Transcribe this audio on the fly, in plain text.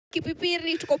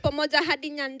Kipipiri tuko pamoja hadi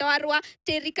Nyandarua.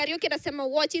 Terry Karaoke anasema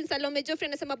watching. Salome Joffrey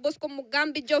anasema Bosco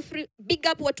Mugambi Joffrey big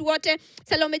up watu wote.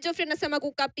 Salome Joffrey anasema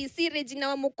kukapisi. Regina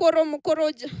wa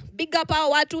Mukoro big up hao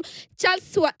watu.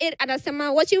 Charles wa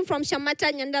anasema watching from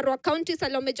Shamata Nyandarua County.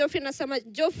 Salome Joffrey anasema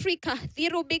Joffrey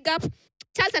Kathiru big up.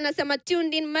 Charles anasema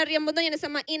tuned in. Mariam Modonyi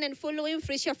anasema in and following.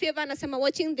 Frisha Fever anasema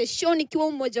watching the show nikiwa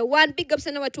Umoja 1. Big up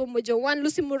sana watu wa Umoja 1.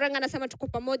 Lucy Muranga anasema tuko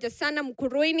pamoja sana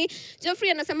Mkuruini.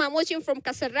 Geoffrey anasema watching from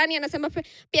Kasarani anasema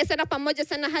pia sana pamoja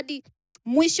sana hadi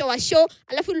mwisho wa show.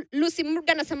 Alafu Lucy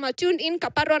Muranga anasema tuned in.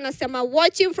 Kaparo anasema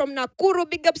watching from Nakuru.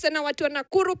 Big up sana watu wa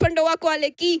Nakuru. Upande wako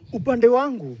Aleki? Upande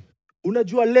wangu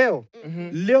unajua leo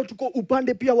leo tuko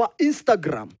upande pia wa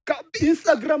Instagram.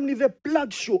 Instagram ni the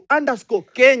plug show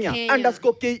 _Kenya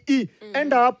 _KE.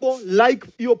 Enda hapo like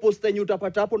hiyo post yenye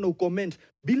utapata hapo na ucomment.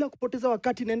 Bila kupoteza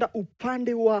wakati naenda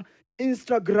upande wa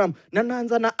Instagram na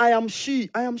naanza na I am she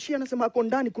anasema ako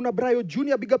ndani. Kuna Brayo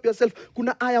Junior big up yourself.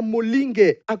 Kuna I am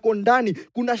Molinge ako ndani.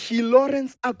 Kuna She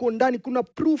Lawrence ako ndani. Kuna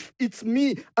Proof It's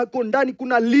Me ako ndani.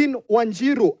 Kuna Lynn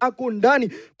Wanjiro ako ndani.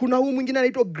 Kuna huyu mwingine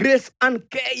anaitwa Grace Ann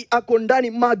K ako ndani.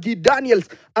 Maggie Daniels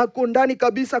ako ndani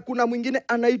kabisa. Kuna mwingine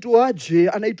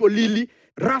anaitwa Lily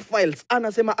Raphaels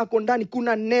anasema ako ndani.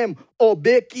 Kuna Name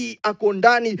Obeki ako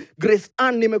ndani. Grace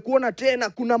Ann nimekuona tena.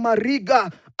 Kuna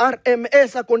Mariga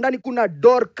RMS ako ndani. Kuna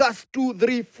Dorcas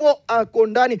 234 ako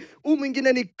ndani. Huyu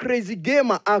mwingine ni Crazy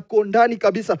Gamer ako ndani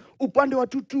kabisa. Upande wa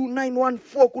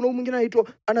 22914 kuna huyu mwingine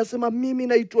anasema mimi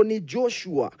naitwa ni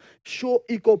Joshua. Show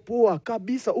iko poa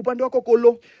kabisa. Upande wako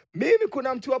Collo? Mimi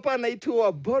kuna mtu hapa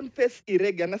anaitwa Boniface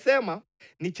Irege anasema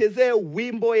nichezee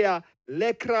wimbo ya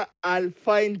Lekra I'll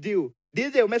Find You.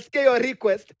 DJ, umesikia your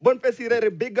request? Boniface Irere,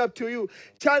 big up to you.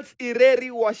 Charles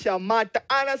Ireri wa Shamata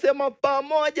anasema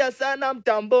pamoja sana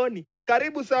mtamboni.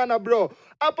 Karibu sana bro.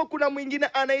 Hapo kuna mwingine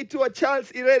anaitwa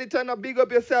Charles Ireri tena, big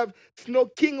up yourself. Snow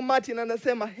King Martin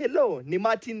anasema hello, ni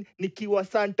Martin nikiwa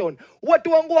Santon.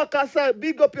 Watu wangu wa Kasa,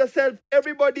 big up yourself.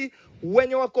 Everybody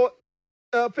wenye wako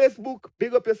Facebook,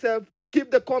 big up yourself.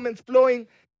 Keep the comments flowing.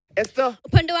 Esther.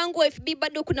 Upande wangu wa FB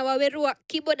bado kuna Waweru wa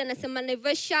keyboard anasema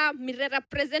Nevesha Mirera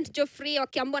present. Geoffrey wa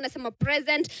Kiambu anasema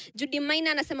present. Judy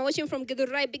Maina anasema watching from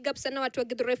Githurai big up sana watu wa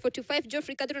Githurai 45.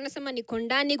 Geoffrey Kadru anasema niko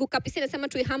ndani. Kukapisi anasema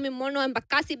tuihame mono.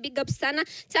 Mbakasi big up sana.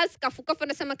 Charles Kafukafu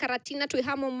anasema Karatina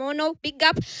tuihame mono big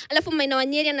up. Alafu Maina wa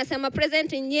Nyeri anasema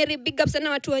present. Nyeri big up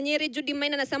sana watu wa Nyeri. Judy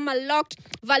Maina anasema locked.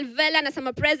 Valvela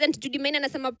anasema present. Judy Maina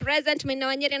anasema present. Maina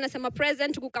wa Nyeri anasema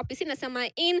present. Kukapisi anasema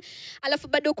in. Alafu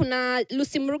bado kuna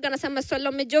Lucy Mruga anasema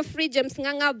Salome Joffrey, James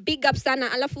Nganga big up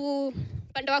sana. Alafu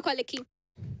pande wako Aleki?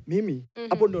 Mimi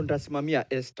hapo ndo ndasimamia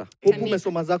Esther. Hope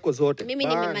umesoma zako zote. Mimi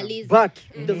nimemaliza. But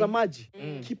mtazamaji,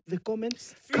 keep the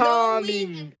comments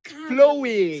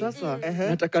flowing. Sasa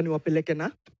nataka niwapeleke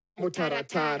na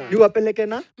Motaratara. Niwapeleke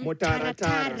na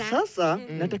Motaratara. Sasa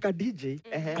nataka DJ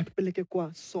atupeleke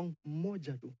kwa song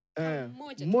moja tu.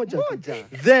 Moja tu.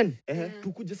 Then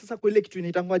tukuje sasa kwa ile kitu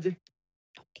inaitangwaje?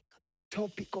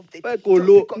 Topic of the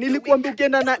Collo, nilikuambia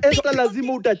ukienda na Esther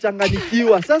lazima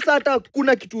utachanganikiwa. Sasa hata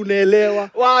kuna kitu unaelewa.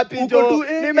 Wapi jo?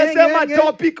 Nimesema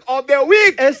topic of the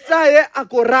week. Esther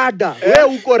ako rada. Wewe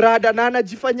uko rada na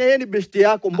anajifanya yeye ni best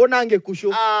yako. Mbona angekusho?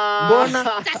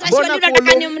 Mbona? Sasa shwali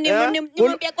unataka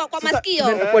nimwambie kwa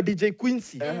masikio. Kwa DJ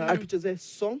Quincy atuchezee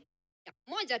song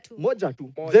moja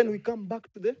tu. Then we come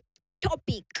back to the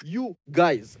topic. You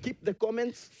guys keep the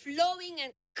comments flowing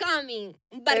and coming.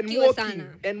 Mbarikiwe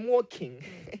sana. And walking.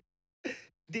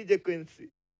 DJ Quincy.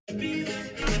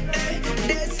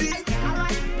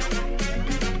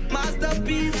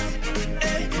 Masterpiece.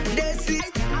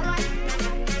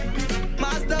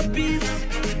 Masterpiece.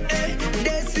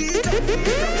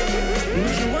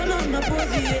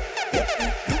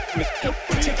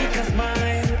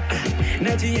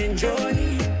 Naji-enjoy.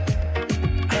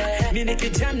 Mimi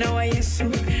kijana wa Yesu.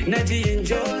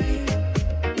 Naji-enjoy.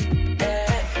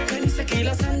 Kanisa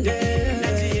kila Sunday.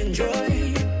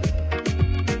 Naji-enjoy.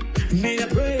 Me I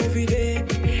pray every day.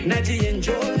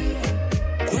 Naji-enjoy.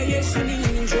 Kwa Yesu ni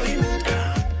enjoyment.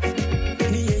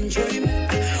 Ni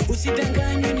enjoyment.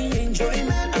 Usidanganywe ni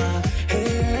enjoyment.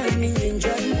 Ni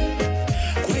enjoyment.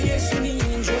 Kwa Yesu ni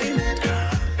enjoyment.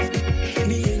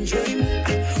 Ni enjoyment.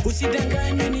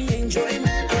 Usidanganywe ni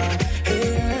enjoyment.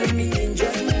 Ni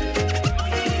enjoyment.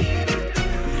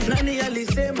 Nani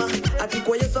alisema ati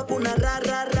kwa Yesu kuna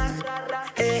rarara?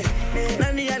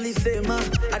 Nani alisema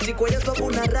ati kwa Yesu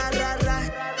kuna rarara?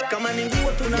 Kama ni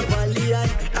nguo tunavalia,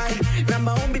 na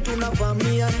maombi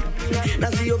tunavamia,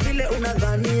 na sio vile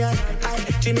unadhania,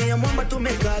 chini ya mwamba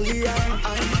tumekalia.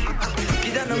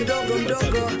 Kijana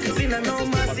mdogo, sina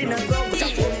noma, sina zogo.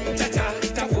 Tafu, tata,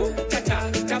 tafu,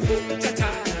 tata, tafu, tata.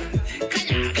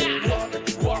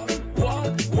 Walk,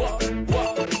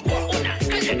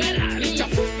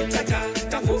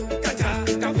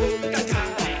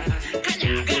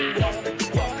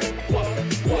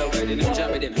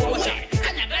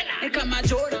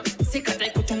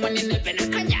 kwenye nebe na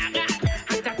kanyaga.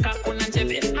 Hata kakuna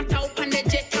njebe, hata upande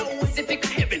jet hauwezi fika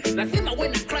heaven. Lazima uwe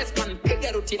na Christ man,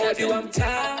 piga ruti na odi wa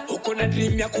mtaa, uko na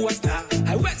dream ya kuwa star.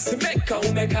 Haiwezi meka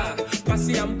umeka,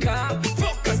 pasi ya mkaa,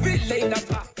 focus vile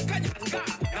inafaa. Kanyaga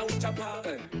na utapa.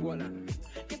 Wala.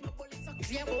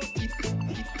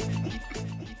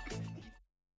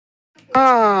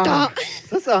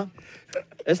 Sasa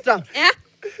Esther,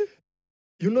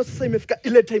 you know sasa imefika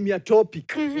ile time ya topic.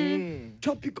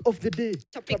 Topic of the day.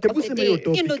 Topic of the day.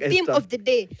 You know, theme of the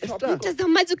day.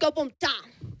 Mtazamaji kwa hapo mtaa.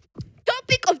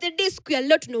 Topic of the day siku ya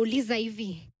leo tunauliza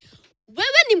hivi.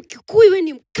 Wewe ni Mkikuyu, wewe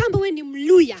ni Mkamba, wewe ni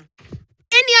Mluya.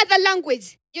 Any other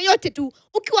language yoyote tu,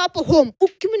 ukiwa hapo home,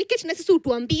 ucommunicate na sisi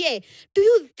utuambie, do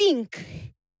you think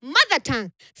mother tongue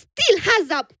still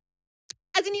has a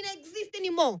as in it exist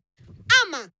anymore?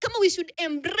 Ama kama we should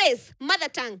embrace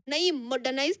mother tongue na hii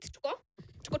modernized tuko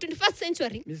 21st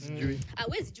century.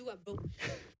 Hawezi jua bro.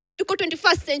 Tuko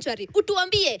 21st century.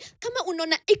 Utuambie kama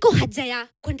unaona iko haja ya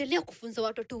kuendelea kufunza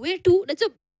watoto wetu. Unajua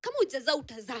kama ujazaa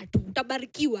utazaa tu,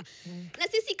 utabarikiwa. Na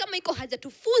sisi kama iko haja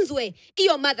tufunzwe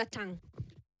hiyo mother tongue.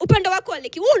 Upande wako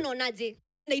Aleki, wewe unaonaje?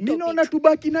 Mimi naona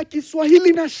tubaki na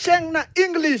Kiswahili na Sheng na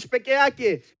English peke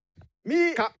yake.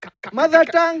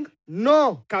 Mother tongue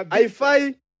no.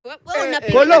 Haifai.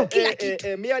 Collo kila kitu.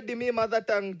 Mimi hadi mimi mother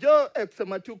tongue jo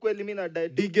kusema tu kweli mimi na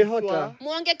dige hota.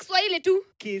 Muongee Kiswahili tu.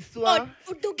 Kiswa.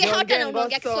 Uduge hota na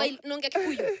unaongea Kiswahili, unaongea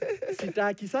Kikuyu.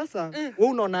 Sitaki sasa. Wewe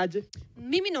unaonaje?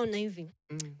 Mimi naona hivi.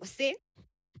 Wase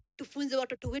tufunze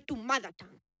watoto wetu mother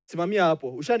tongue. Simamia hapo.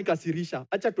 Ushanikasirisha.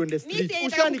 Acha tuende street.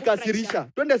 Ushanikasirisha.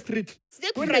 Twende street.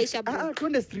 Sijakufurahisha bro.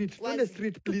 Twende street. Twende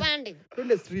street please. Tupande.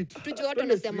 Twende street. Tujue watu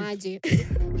wanasemaje.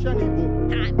 Ushanigo.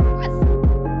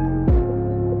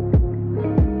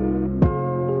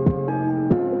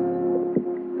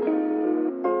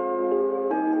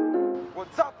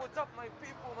 What's up my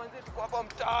people manze, tuko hapa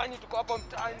mtaani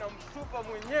na msupa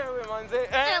mwenyewe manze.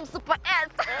 Msupa S.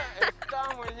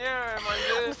 Esther mwenyewe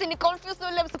manze. Msini confuse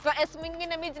ule Msupa S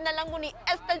mwingine. Mimi jina langu ni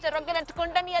Esther Njoroge na tuko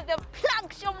ndani ya the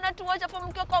plug show. Mnatuacha hapo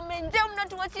mkiwa kwa menje,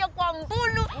 mnatuachia kwa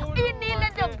mbulu. Hii ni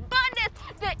ile the baddest,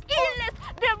 the illest,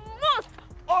 the most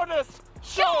honest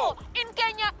show in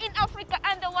Kenya, in Africa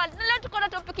and the world. Na leo tuko na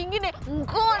topic nyingine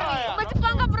ngori.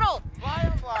 Umejipanga bro?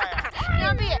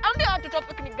 Niambie watu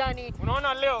topic ni gani?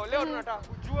 Unaona leo tunataka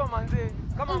kujua manze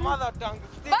kama mother tongue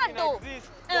still exists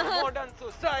in modern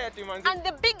society manze. And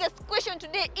the biggest question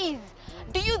today is,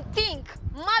 do you think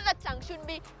mother tongue should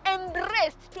be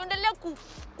embraced?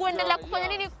 Kuendelea kufanya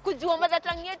nini kujua mother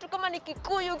tongue yetu kama ni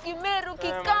Kikuyu, Kimeru,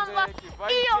 Kikamba.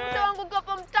 Hiyo mtu wangu kwa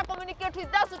hapo mtaa communicate with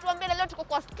us, tuambie leo tuko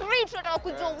kwa street, tunataka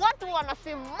kujua watu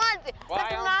wanasemaje. Na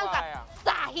tunaanza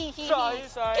sahihi.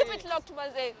 Keep it locked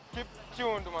manze. Keep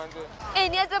tuned manze.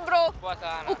 Niaje bro? Poa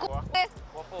sana.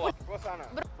 Poa sana.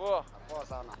 Poa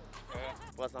sana.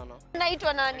 Poa sana.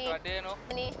 Naitwa nani? Naitwa Deno.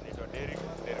 Naitwa Derek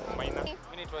Maina. Mimi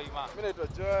naitwa Ima. Mimi naitwa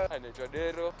Joy. Naitwa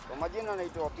Dero. Kwa majina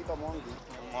naitwa Peter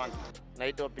Mwangi.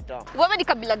 Naitwa Peter. Wewe ni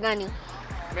kabila gani?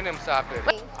 Mimi ni Msape.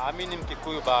 Mimi ni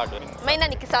Mkikuyu bado. Maina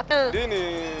ni Kisape. Dini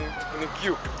ni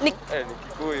Kiu. Ni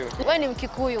Kikuyu. Wewe ni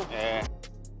Mkikuyu.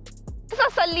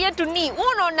 Sasa swali yetu ni,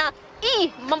 unaona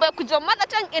hii mambo ya kujua mother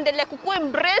tongue endelee kukua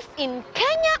embrace in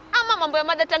Kenya ama mambo ya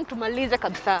mother tongue tumalize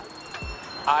kabisa?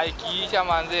 Ikiisha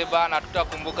manze bana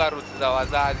tutakumbuka roots za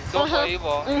wazazi. So kwa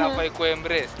hivyo inafaa ku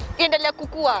embrace. Endelea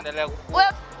kukua.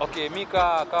 Okay, mimi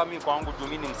kama mimi kwangu juu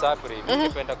mimi ni Msapere, mimi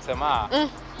ningependa kusema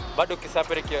bado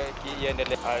Kisapere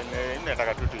kiendelee.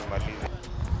 Nataka tu tuimalize.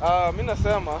 Mimi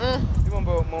nasema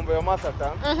mambo ya mother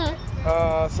tongue.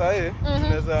 Sasa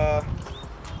tunaweza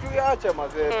tuache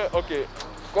mazee. Okay.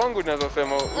 Kwangu naweza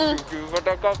sema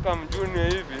ukipata kaka mjuni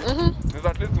hivi, naweza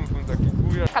at least mfunza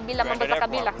Kikuyu. Kabila, mambo za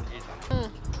kabila.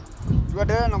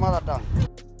 Tuendelee na mother tongue.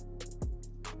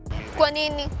 Kwa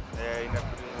nini?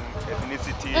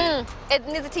 Ethnicity.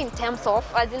 Ethnicity in terms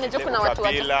of as in kuna watu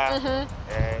kabila,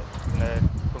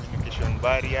 communication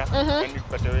barrier. Yaani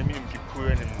kupata wewe mimi Mkikuyu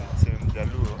ni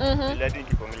Mjaluo, ila hadi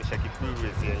nikikuongelesha Kikuyu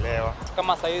huwezi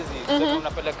kama saizi sasa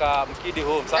unapeleka mkidi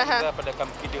home, sasa unapeleka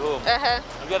mkidi home.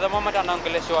 Unajua the moment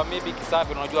anaongeleshwa maybe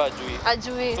Kisapi unajua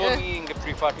ajui. So mimi ninge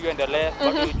prefer tu endelee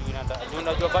bado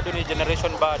unajua bado ni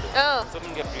generation bado. So mimi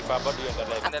ninge prefer bado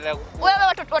endelee. Wewe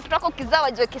watoto wako kizaa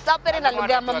wajue Kisapere na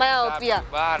lugha ya mama yao pia.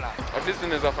 Bana. At least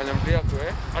unaweza fanya mtu yako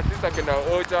at least akenda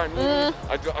ocha nini,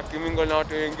 akimingo na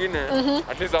watu wengine,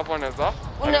 at least hapo anaweza.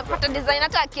 Unapata design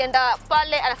hata akienda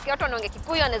pale anasikia watu wanaongea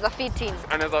Kikuyu anaweza fit in.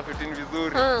 Anaweza fit in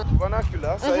vizuri.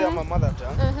 Vernacular sasa ya mother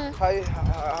tongue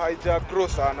haija grow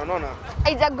sana, unaona?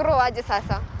 Haija grow aje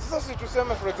sasa? Sasa si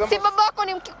tuseme for example si baba wako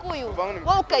ni Mkikuyu,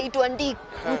 wewe ukaitwa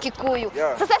Mkikuyu.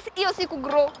 Sasa hiyo si ku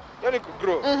grow. yani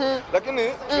kugrow.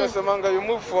 Lakini tunasemanga you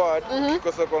move forward,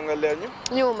 ukikosa kuangalia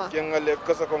nyuma.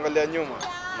 Ukikosa kuangalia nyuma.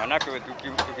 Manake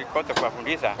tukikosa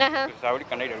kuwafundisha,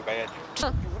 tusahaulika na ile lugha yetu.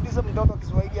 Ukifundisha mtoto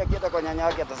Kiswahili akienda kwa nyanya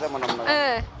yake atasema namna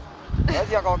gani?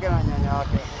 Basi akaongea na nyanya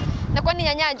yake. Na kwani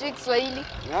nyanya hajui Kiswahili?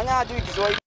 Nyanya hajui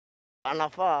Kiswahili.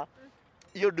 Anafaa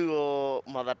hiyo ndio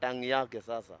mother tongue yake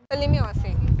sasa. Salimia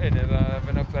wase.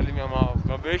 Napenda kusalimia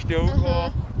mabeshte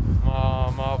huko.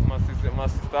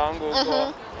 Masistangu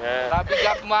huko.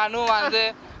 Napiga manu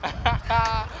manze.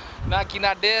 Na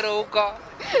kina Dero huko.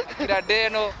 Kina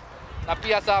Deno. Na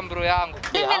pia Sambro yangu.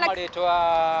 Ama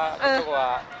letoa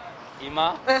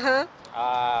Ima.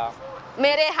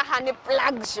 Mere haha ni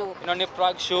plug show. Ino ni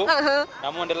plug show.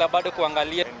 Na muendelea bado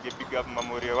kuangalia. Ningepiga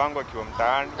mamorio wangu akiwa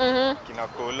mtaani. Kina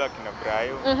Collo, kina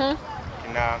Brayo.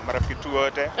 Kina marafiki tu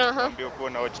wote. Ndio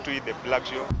kuona watch to the plug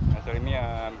show.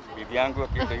 Nasalimia bibi yangu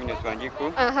akiitwa Ines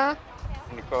Wanjiku.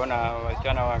 Nikaona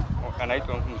wasichana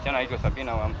msichana anaitwa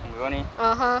Sabina wa Mzoni,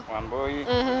 Wamboi,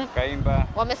 Kaimba.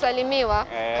 Wamesalimiwa,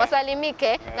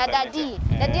 wasalimike na dadi.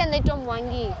 Dadi anaitwa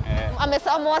Mwangi.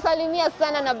 Amewasalimia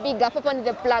sana na big up. Hapa ni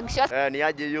the plug show. Ni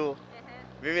aje yo.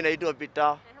 Mimi naitwa Peter.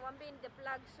 Waambie in the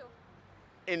plug show.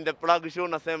 In the plug show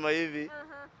nasema hivi.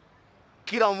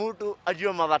 Kila mtu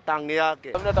ajue mother tongue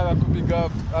yake. Nataka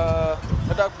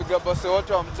kupiga boss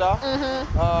wote wa mtaa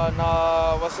na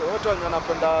wase wote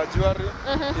wanapenda jewelry,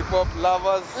 hip hop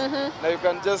lovers, na you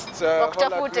can just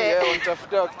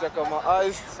wakutafute wakitaka kama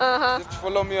Ice. Just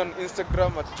follow me on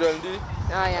Instagram @joelD.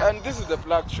 And this is the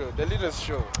plug show, the latest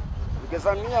show.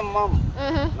 Ukisalimia mama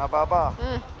na baba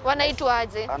wanaitwa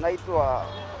aje? Anaitwa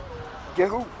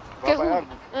Kehu, baba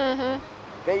yangu.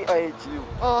 KIHU.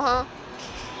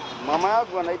 Mama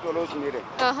yangu anaitwa Rosemary.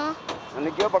 Na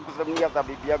nikiomba kusalimia za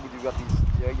bibi yangu juu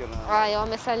ya hiyo na. Haya,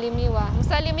 wamesalimiwa.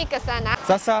 Msalimike sana.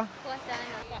 Sasa? Poa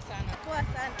sana.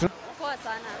 Poa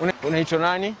sana. Unaitwa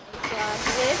nani?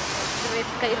 Grace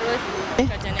Kairoti.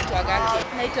 Kajanetwa Gaki.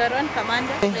 Naitwa Ron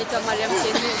Kamanda. Naitwa Mariam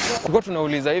Chemi. Tuko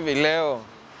tunauliza hivi leo.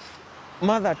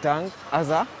 Mother tongue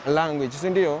as a language, si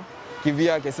ndio?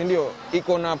 Kivyake, si ndio?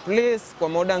 Iko na place kwa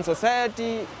modern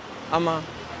society ama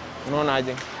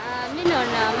unaonaje? Mimi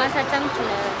naona mother tongue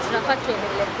tunafaa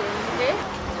tuendelee kuendelea.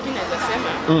 Mimi naweza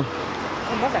sema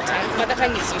mother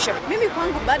tongue is social. Mimi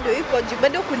kwangu bado iko juu,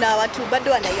 bado kuna watu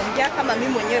bado wanaiongea kama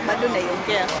mimi mwenyewe bado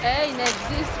naiongea. Ina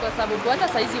exist kwa sababu hata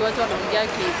saizi watu wanaongea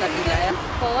kabila yao.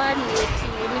 Kwa wani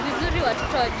ni vizuri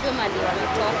watoto wajue mali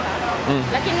wametoka.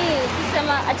 Lakini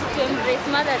kusema ati to embrace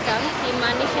mother tongue si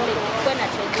maanishi ni kuwa na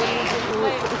tribalism.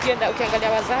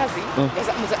 Ukiangalia wazazi,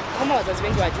 kama wazazi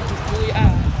wengi wajui Kikuyu,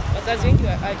 wazazi wengi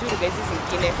hawajui lugha hizi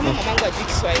zingine. Kama mamangu hajui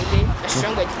Kiswahili, na shushu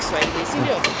yangu hajui Kiswahili, si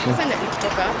ndio? Sasa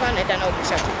nikitoka hapa naenda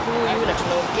naongelesha Kikuyu na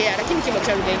tunaongea, lakini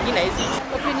kimekuwa lugha nyingine hizi.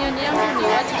 Opinion yangu ni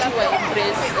watu wa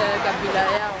embrace kabila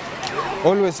yao.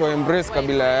 Always wa embrace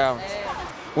kabila yao.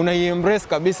 Unai-embrace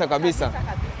kabisa.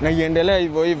 Na iendelee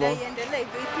hivyo hivyo. Iendelee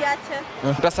hivyo,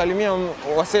 isiache. Utasalimia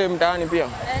wasee mtaani pia?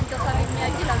 Nitasalimia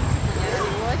kila mtu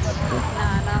mwenye watch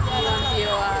na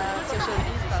kuambia wa social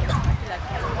distance kila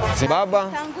kitu. Baba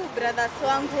Tangu brothers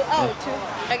wangu au tu.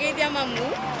 Lakini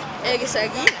mamu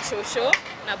Gisagi, shosho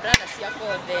na brothers yako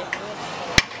de.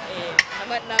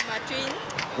 Na matwin.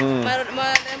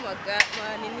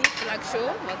 Nini flag show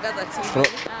Mwangaza TV.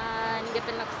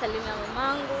 Ningependa kusalimia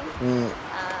mamangu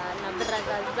na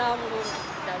brother zangu na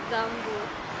sister zangu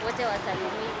wote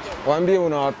wasalimike. Waambie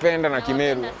unawapenda na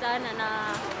Kimeru. Napenda sana na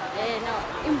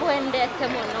imbwende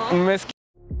kemono. Mmesikia?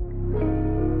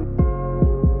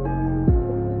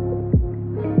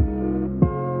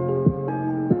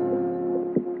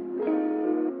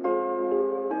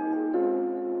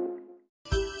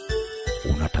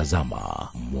 Unatazama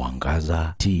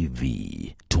Mwangaza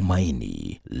TV,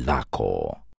 tumaini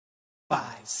lako. 5,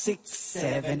 6,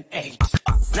 7, 8.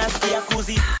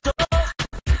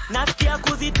 Nasikia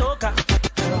kuzitoka.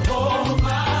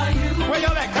 Where you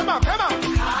like? Come on.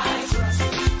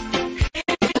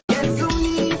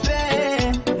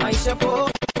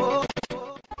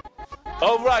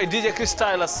 Alright, DJ Chris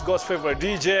Styles, God's favorite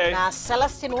DJ. Na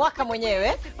Celestine Waka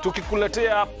mwenyewe.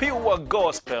 Tukikuletea pure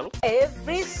gospel.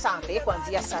 Every Sunday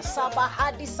kuanzia saa 7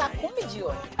 hadi saa 10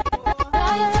 jioni.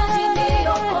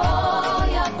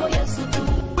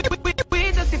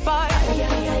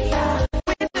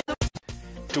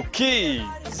 Tuki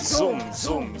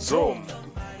zoom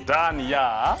ndani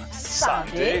ya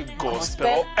Sunday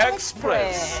Gospel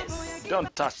Express.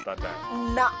 Don't touch that dial.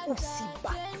 Na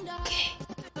usibanduke.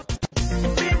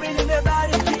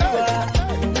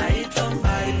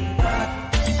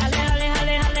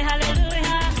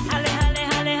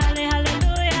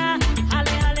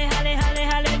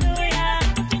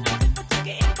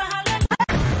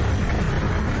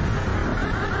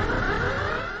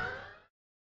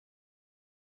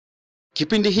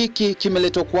 Kipindi hiki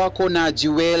kimeletwa kwako na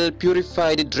Jewel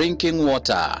Purified Drinking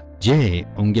Water. Je,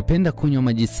 ungependa kunywa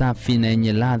maji safi na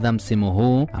yenye ladha msimu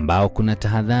huu ambao kuna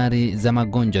tahadhari za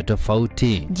magonjwa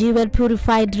tofauti? Jewel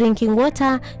Purified Drinking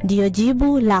Water ndiyo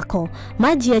jibu lako.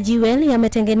 Maji ya Jewel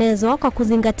yametengenezwa kwa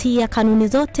kuzingatia kanuni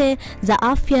zote za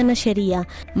afya na sheria.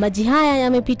 Maji haya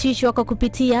yamepitishwa kwa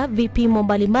kupitia vipimo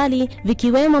mbalimbali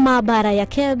vikiwemo maabara ya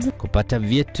KEBS. Kupata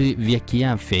vyeti vya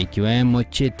kiafya ikiwemo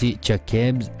cheti cha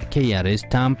KEBS, KRS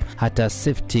stamp, hata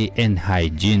safety and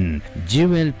hygiene.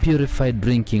 Jewel Purified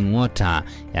Drinking Water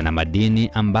yana madini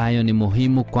ambayo ni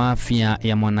muhimu kwa afya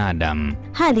ya mwanadamu.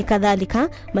 Hali kadhalika,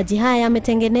 maji haya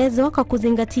yametengenezwa kwa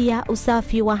kuzingatia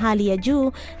usafi wa hali ya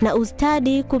juu na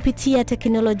ustadi kupitia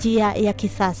teknolojia ya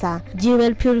kisasa.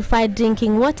 Jewel Purified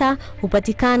Drinking Water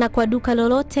hupatikana kwa duka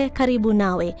lolote karibu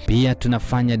nawe. Pia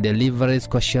tunafanya deliveries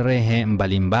kwa sherehe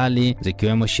mbalimbali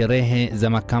zikiwemo sherehe za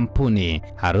makampuni,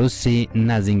 harusi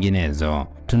na zinginezo.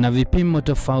 Tuna vipimo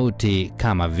tofauti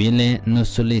kama vile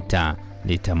nusu lita,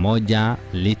 lita 1,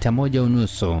 lita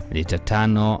 1.5, lita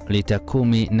 5, lita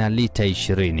 10 na lita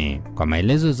 20. Kwa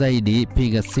maelezo zaidi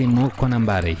piga simu kwa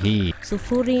nambari hii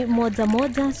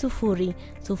 0110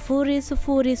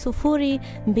 000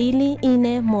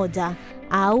 241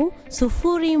 au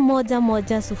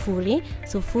 0110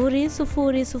 000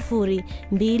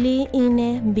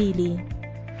 242.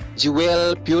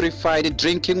 Jewel Purified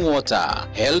Drinking Water,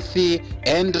 healthy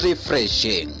and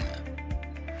refreshing.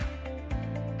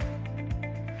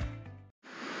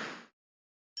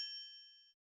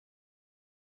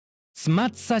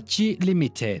 Smart Sachi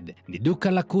Limited ni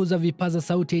duka la kuuza vipaza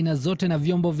sauti aina zote na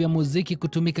vyombo vya muziki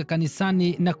kutumika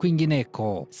kanisani na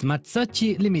kwingineko. Smart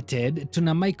Sachi Limited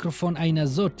tuna microphone aina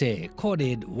zote,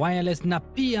 corded, wireless na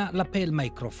pia lapel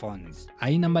microphones.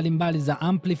 Aina mbalimbali za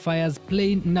amplifiers,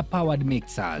 plain na powered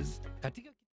mixers.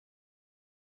 Katika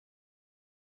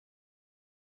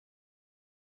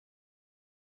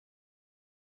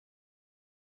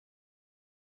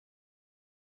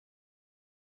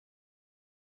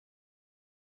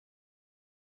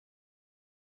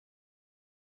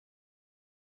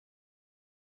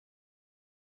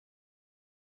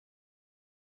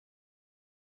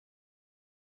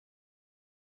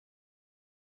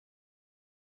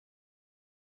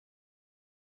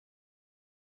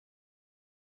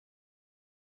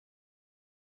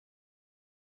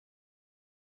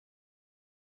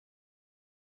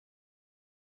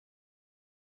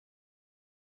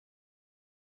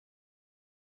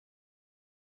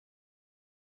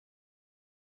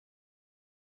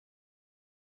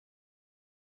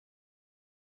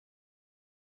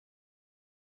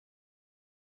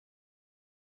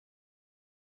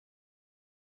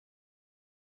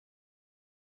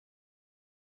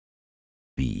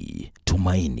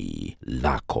Tumaini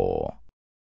lako.